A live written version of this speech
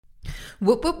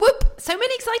Whoop, whoop, whoop. So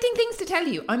many exciting things to tell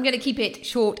you. I'm going to keep it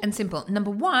short and simple. Number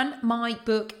one, my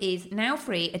book is now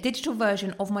free, a digital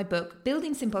version of my book,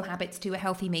 Building Simple Habits to a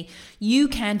Healthy Me. You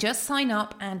can just sign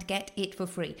up and get it for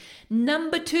free.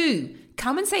 Number two,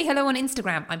 come and say hello on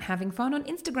Instagram. I'm having fun on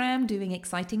Instagram doing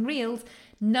exciting reels.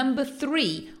 Number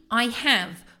three, I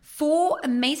have 4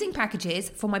 amazing packages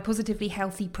for my Positively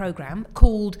Healthy program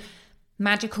called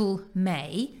Magical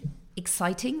May.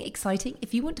 Exciting.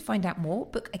 If you want to find out more,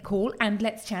 book a call and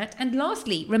let's chat. And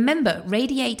lastly, remember,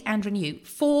 Radiate and Renew.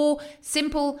 4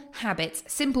 simple habits,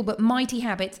 simple but mighty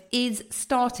habits, is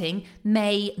starting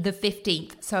May the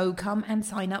 15th. So come and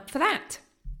sign up for that.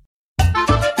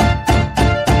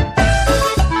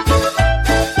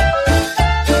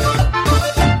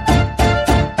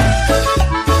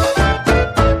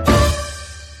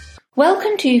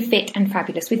 Welcome to Fit and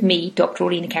Fabulous with me, Dr.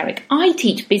 Orlena Kerrick. I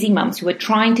teach busy mums who are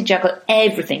trying to juggle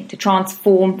everything to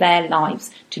transform their lives,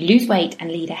 to lose weight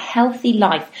and lead a healthy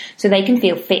life so they can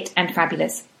feel fit and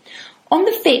fabulous. On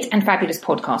the Fit and Fabulous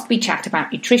podcast, we chat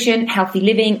about nutrition, healthy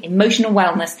living, emotional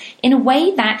wellness in a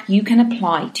way that you can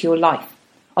apply to your life.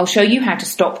 I'll show you how to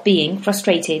stop being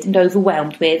frustrated and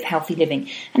overwhelmed with healthy living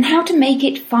and how to make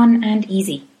it fun and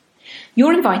easy.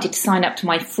 You're invited to sign up to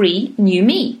my free New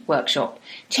Me workshop.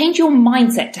 Change your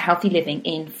mindset to healthy living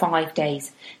in 5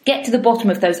 days. Get to the bottom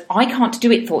of those I can't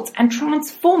do it thoughts and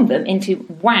transform them into,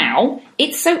 wow,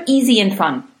 it's so easy and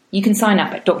fun. You can sign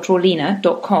up at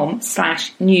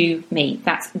drorlena.com/newme.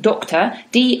 That's Dr.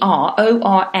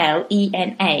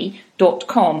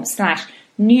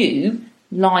 DRORLENA.com/new,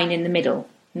 line in the middle,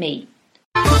 me.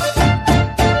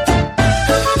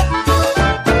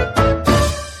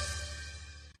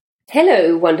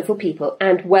 Hello, wonderful people,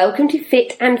 and welcome to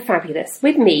Fit and Fabulous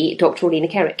with me, Dr.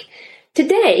 Orlena Kerrick.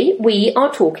 Today, we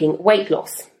are talking weight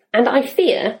loss, and I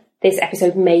fear this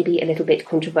episode may be a little bit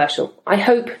controversial. I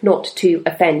hope not to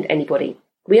offend anybody.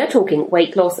 We are talking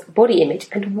weight loss, body image,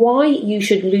 and why you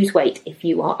should lose weight if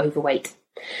you are overweight.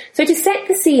 So to set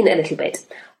the scene a little bit,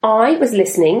 I was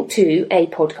listening to a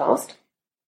podcast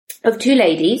of 2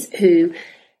 ladies who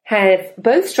have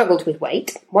both struggled with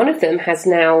weight. One of them has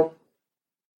now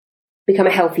become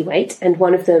a healthy weight, and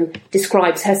one of them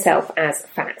describes herself as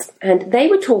fat. And they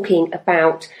were talking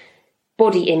about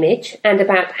body image and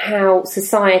about how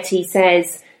society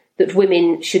says that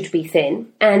women should be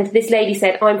thin. And this lady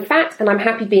said, I'm fat and I'm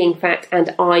happy being fat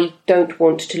and I don't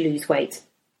want to lose weight.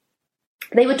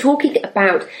 They were talking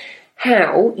about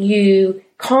how you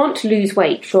can't lose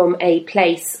weight from a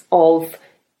place of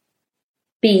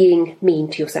being mean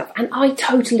to yourself. And I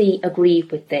totally agree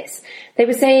with this. They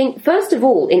were saying, first of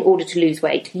all, in order to lose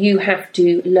weight, you have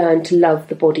to learn to love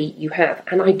the body you have.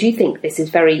 And I do think this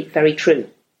is very, very true.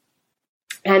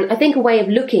 And I think a way of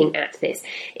looking at this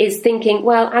is thinking,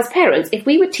 well, as parents, if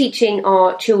we were teaching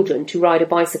our children to ride a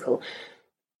bicycle,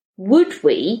 would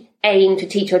we aim to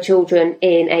teach our children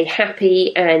in a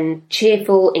happy and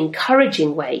cheerful,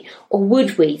 encouraging way? Or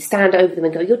would we stand over them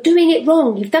and go, you're doing it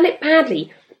wrong, you've done it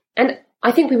badly? And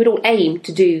I think we would all aim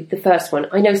to do the first one.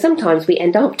 I know sometimes we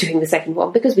end up doing the second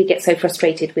one because we get so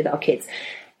frustrated with our kids.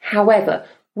 However,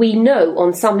 we know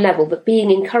on some level that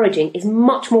being encouraging is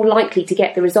much more likely to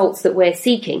get the results that we're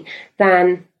seeking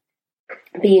than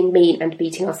being mean and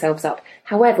beating ourselves up.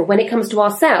 However, when it comes to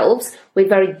ourselves, we're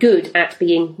very good at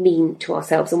being mean to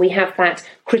ourselves, and we have that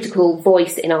critical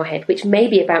voice in our head, which may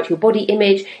be about your body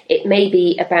image, it may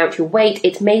be about your weight,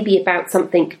 it may be about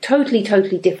something totally,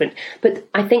 totally different. But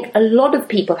I think a lot of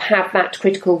people have that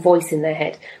critical voice in their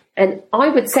head. And I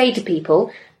would say to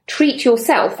people, treat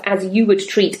yourself as you would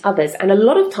treat others. And a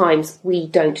lot of times we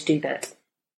don't do that.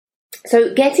 So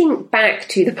getting back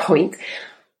to the point,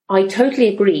 I totally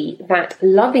agree that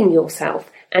loving yourself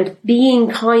and being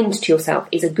kind to yourself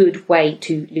is a good way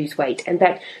to lose weight, and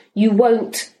that you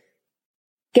won't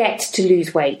get to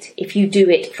lose weight if you do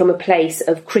it from a place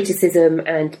of criticism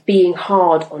and being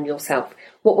hard on yourself.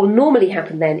 What will normally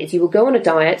happen then is you will go on a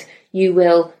diet, you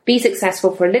will be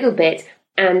successful for a little bit,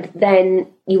 and then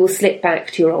you will slip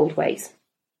back to your old ways.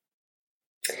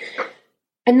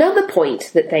 Another point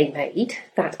that they made,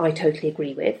 that I totally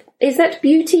agree with, is that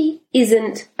beauty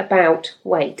isn't about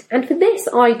weight. And for this,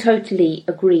 I totally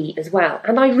agree as well.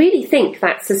 And I really think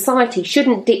that society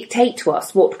shouldn't dictate to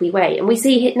us what we weigh. And we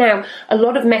see it now, a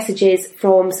lot of messages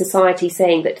from society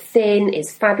saying that thin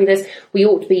is fabulous, we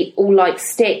ought to be all like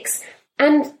sticks,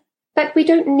 and that we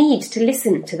don't need to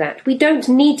listen to that. We don't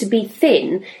need to be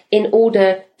thin in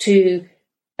order to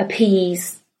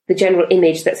appease the general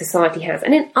image that society has.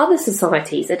 And in other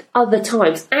societies, at other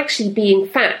times, actually being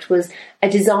fat was a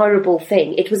desirable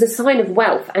thing. It was a sign of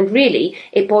wealth. And really,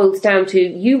 it boils down to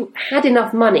you had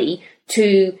enough money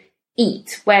to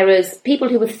eat, whereas people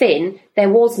who were thin, there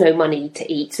was no money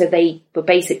to eat, so they were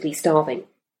basically starving.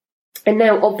 And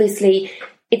now, obviously,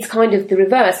 it's kind of the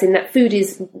reverse in that food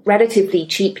is relatively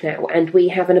cheap now and we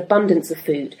have an abundance of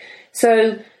food.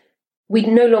 So we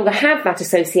no longer have that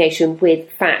association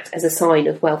with fat as a sign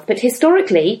of wealth. But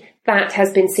historically, that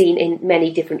has been seen in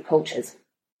many different cultures.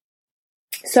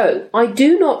 So I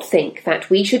do not think that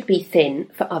we should be thin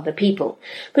for other people.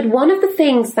 But one of the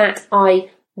things that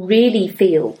I really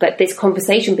feel that this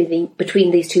conversation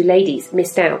between these two ladies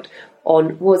missed out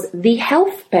on was the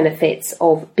health benefits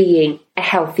of being a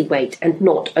healthy weight and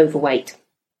not overweight.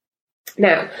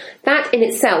 Now, that in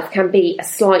itself can be a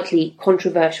slightly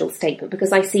controversial statement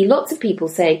because I see lots of people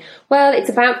saying, well, it's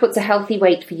about what's a healthy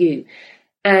weight for you.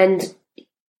 And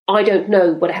I don't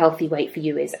know what a healthy weight for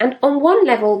you is. And on one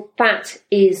level, that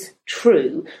is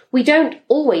true. We don't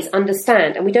always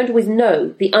understand and we don't always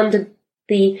know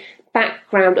the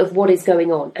background of what is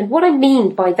going on. And what I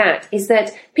mean by that is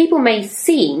that people may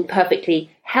seem perfectly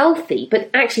healthy, but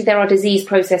actually there are disease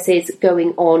processes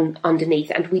going on underneath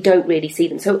and we don't really see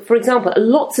them. So, for example,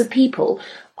 lots of people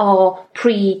are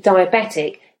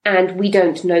pre-diabetic and we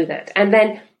don't know that. And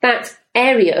then that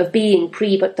area of being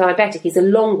pre-diabetic is a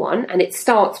long one, and it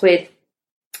starts with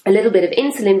a little bit of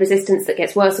insulin resistance that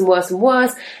gets worse and worse and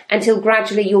worse until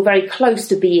gradually you're very close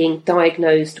to being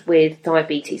diagnosed with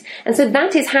diabetes. And so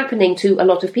that is happening to a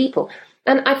lot of people.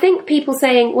 And I think people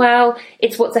saying, well,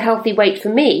 it's what's a healthy weight for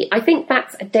me, I think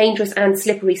that's a dangerous and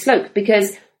slippery slope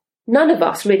because none of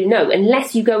us really know,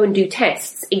 unless you go and do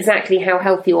tests, exactly how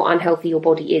healthy or unhealthy your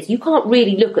body is. You can't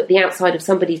really look at the outside of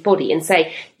somebody's body and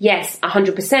say, yes,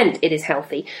 100% it is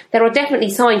healthy. There are definitely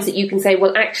signs that you can say,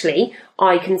 well, actually,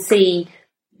 I can see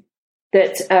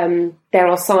that there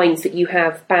are signs that you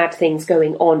have bad things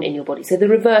going on in your body. So the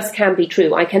reverse can be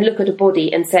true. I can look at a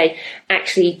body and say,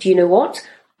 actually, do you know what?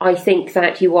 I think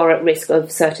that you are at risk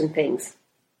of certain things.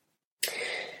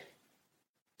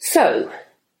 So,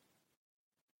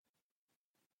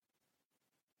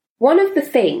 one of the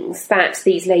things that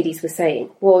these ladies were saying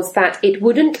was that it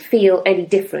wouldn't feel any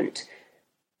different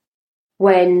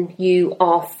when you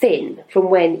are thin from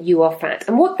when you are fat.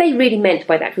 And what they really meant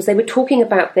by that was they were talking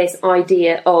about this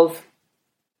idea of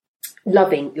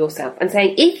loving yourself and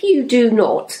saying, if you do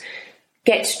not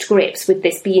get to grips with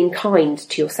this being kind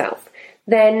to yourself,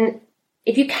 then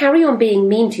if you carry on being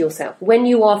mean to yourself, when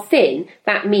you are thin,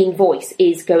 that mean voice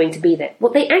is going to be there.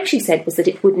 What they actually said was that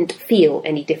it wouldn't feel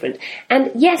any different.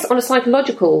 And yes, on a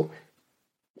psychological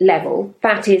level,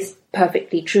 that is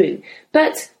perfectly true.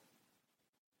 But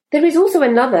there is also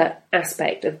another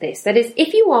aspect of this. That is,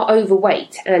 if you are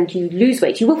overweight and you lose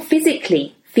weight, you will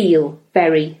physically feel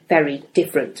very, very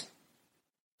different.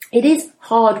 It is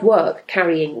hard work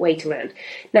carrying weight around.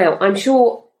 Now, I'm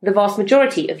sure the vast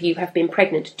majority of you have been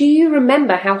pregnant. Do you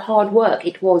remember how hard work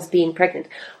it was being pregnant?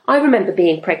 I remember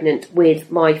being pregnant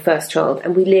with my first child,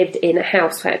 and we lived in a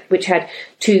house which had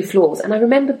 2 floors. And I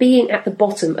remember being at the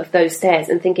bottom of those stairs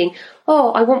and thinking,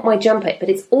 oh, I want my jumper, but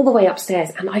it's all the way upstairs.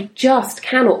 And I just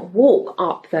cannot walk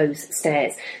up those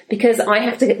stairs because I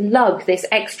have to lug this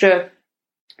extra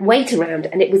weight around,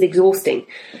 and it was exhausting.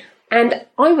 And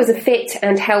I was a fit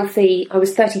and healthy, I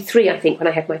was 33, I think, when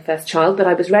I had my first child, but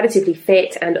I was relatively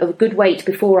fit and of good weight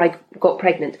before I got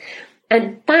pregnant.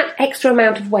 And that extra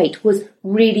amount of weight was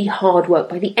really hard work.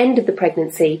 By the end of the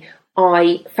pregnancy,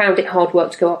 I found it hard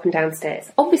work to go up and down stairs.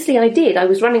 Obviously, I did. I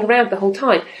was running around the whole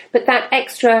time. But that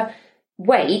extra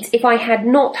weight, if I had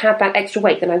not had that extra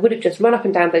weight, then I would have just run up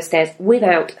and down those stairs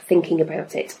without thinking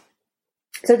about it.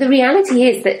 So the reality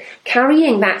is that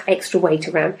carrying that extra weight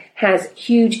around has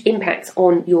huge impacts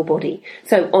on your body.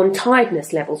 So on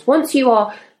tiredness levels, once you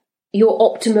are your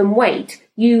optimum weight,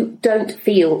 you don't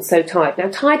feel so tired. Now,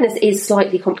 tiredness is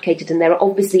slightly complicated and there are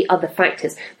obviously other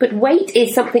factors, but weight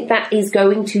is something that is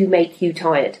going to make you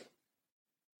tired.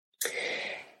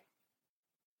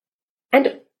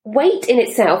 And weight in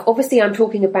itself, obviously I'm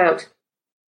talking about,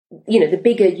 the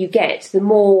bigger you get, the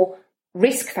more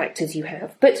risk factors you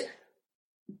have. But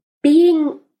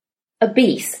being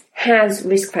obese has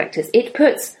risk factors. It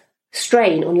puts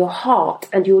strain on your heart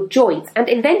and your joints. And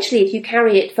eventually, if you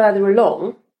carry it further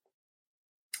along,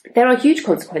 there are huge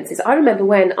consequences. I remember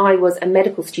when I was a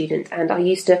medical student and I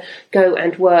used to go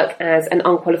and work as an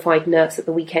unqualified nurse at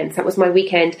the weekends. That was my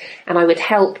weekend, and I would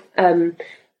help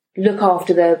look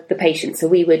after the patients. So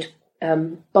we would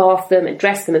bath them and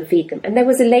dress them and feed them. And there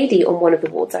was a lady on one of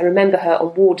the wards. I remember her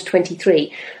on ward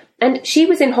 23. And she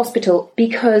was in hospital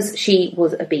because she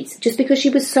was obese, just because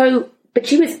she was but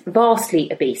she was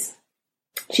vastly obese.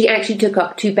 She actually took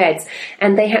up 2 beds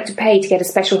and they had to pay to get a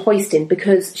special hoist in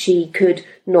because she could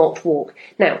not walk.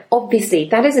 Now, obviously,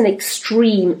 that is an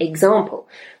extreme example.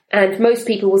 And most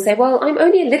people will say, well, I'm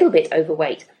only a little bit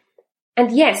overweight.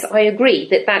 And yes, I agree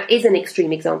that that is an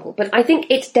extreme example, but I think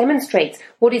it demonstrates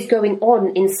what is going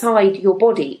on inside your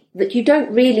body that you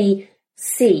don't really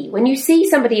see. When you see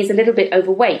somebody is a little bit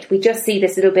overweight, we just see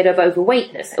this little bit of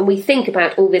overweightness and we think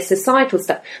about all this societal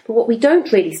stuff. But what we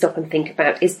don't really stop and think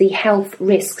about is the health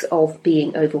risks of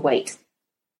being overweight.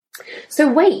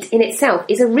 So weight in itself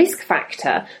is a risk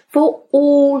factor for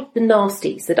all the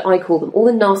nasties that I call them, all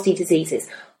the nasty diseases,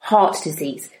 heart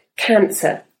disease,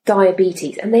 cancer,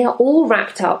 diabetes, and they are all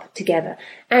wrapped up together.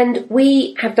 And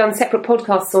we have done separate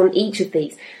podcasts on each of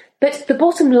these. But the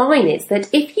bottom line is that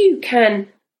if you can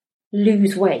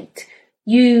lose weight,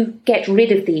 you get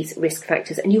rid of these risk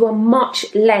factors and you are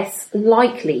much less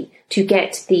likely to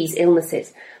get these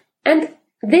illnesses. And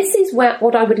this is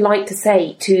what I would like to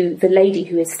say to the lady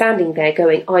who is standing there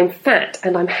going, I'm fat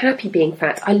and I'm happy being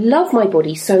fat. I love my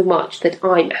body so much that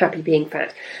I'm happy being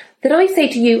fat. That I say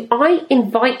to you, I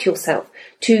invite yourself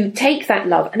to take that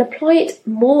love and apply it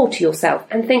more to yourself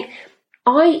and think,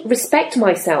 I respect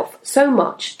myself so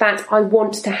much that I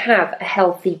want to have a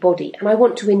healthy body and I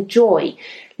want to enjoy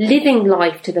living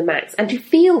life to the max and to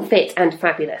feel fit and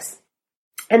fabulous.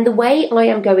 And the way I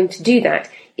am going to do that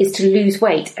is to lose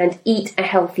weight and eat a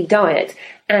healthy diet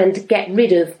and get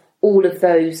rid of all of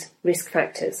those risk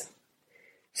factors.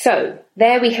 So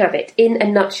there we have it in a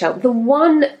nutshell. The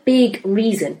one big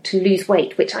reason to lose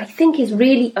weight, which I think is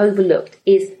really overlooked,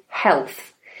 is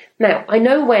health. Now, I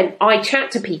know when I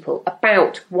chat to people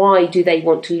about why do they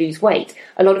want to lose weight,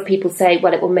 a lot of people say,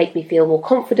 well, it will make me feel more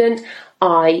confident.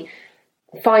 I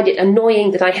find it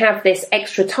annoying that I have this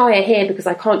extra tyre here because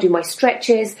I can't do my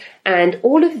stretches, and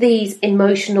all of these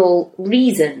emotional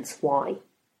reasons why.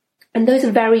 And those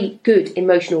are very good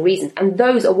emotional reasons, and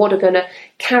those are what are going to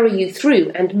carry you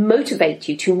through and motivate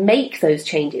you to make those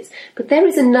changes. But there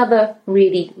is another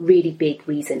really, really big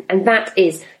reason, and that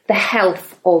is the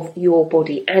health of your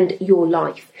body and your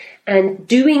life, and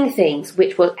doing things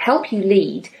which will help you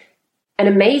lead an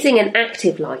amazing and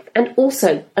active life, and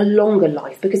also a longer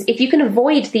life. Because if you can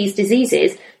avoid these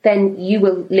diseases, then you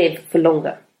will live for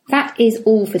longer. That is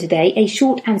all for today, a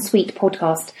short and sweet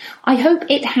podcast. I hope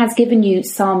it has given you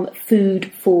some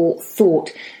food for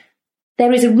thought.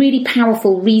 There is a really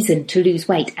powerful reason to lose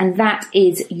weight, and that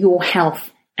is your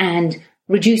health and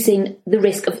reducing the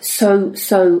risk of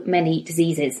so many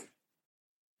diseases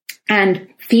and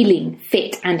feeling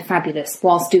fit and fabulous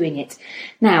whilst doing it.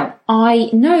 Now, I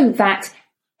know that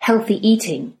healthy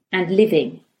eating and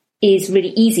living is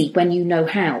really easy when you know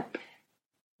how.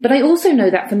 But I also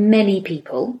know that for many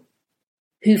people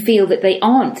who feel that they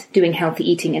aren't doing healthy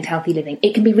eating and healthy living,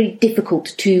 it can be really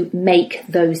difficult to make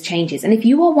those changes. And if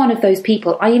you are one of those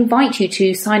people, I invite you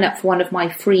to sign up for one of my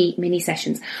free mini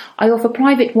sessions. I offer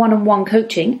private one-on-one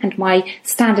coaching, and my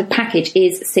standard package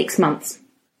is 6 months.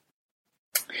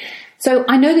 So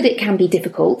I know that it can be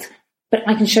difficult, but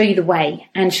I can show you the way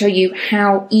and show you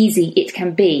how easy it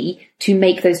can be to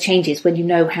make those changes when you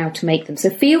know how to make them.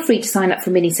 So feel free to sign up for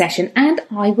a mini session, and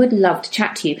I would love to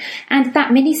chat to you. And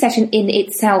that mini session in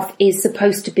itself is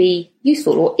supposed to be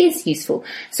useful, or is useful.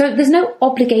 So there's no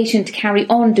obligation to carry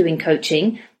on doing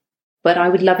coaching, but I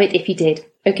would love it if you did.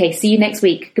 Okay, see you next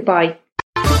week. Goodbye.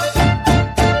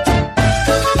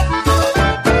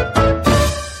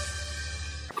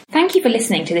 Thank you for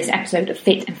listening to this episode of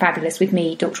Fit and Fabulous with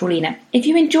me, Dr. Orlena. If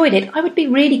you enjoyed it, I would be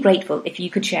really grateful if you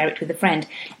could share it with a friend.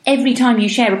 Every time you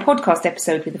share a podcast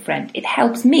episode with a friend, it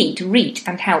helps me to reach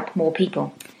and help more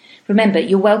people. Remember,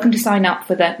 you're welcome to sign up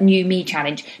for the New Me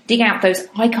Challenge. Dig out those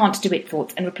I can't do it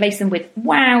thoughts and replace them with,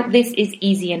 wow, this is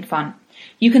easy and fun.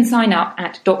 You can sign up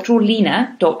at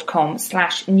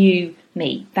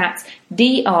drorlena.com/newme. That's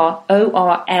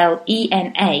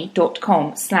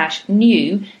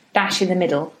drorlena.com/new-in the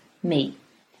middle me.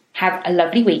 Have a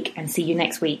lovely week and see you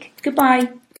next week.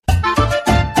 Goodbye.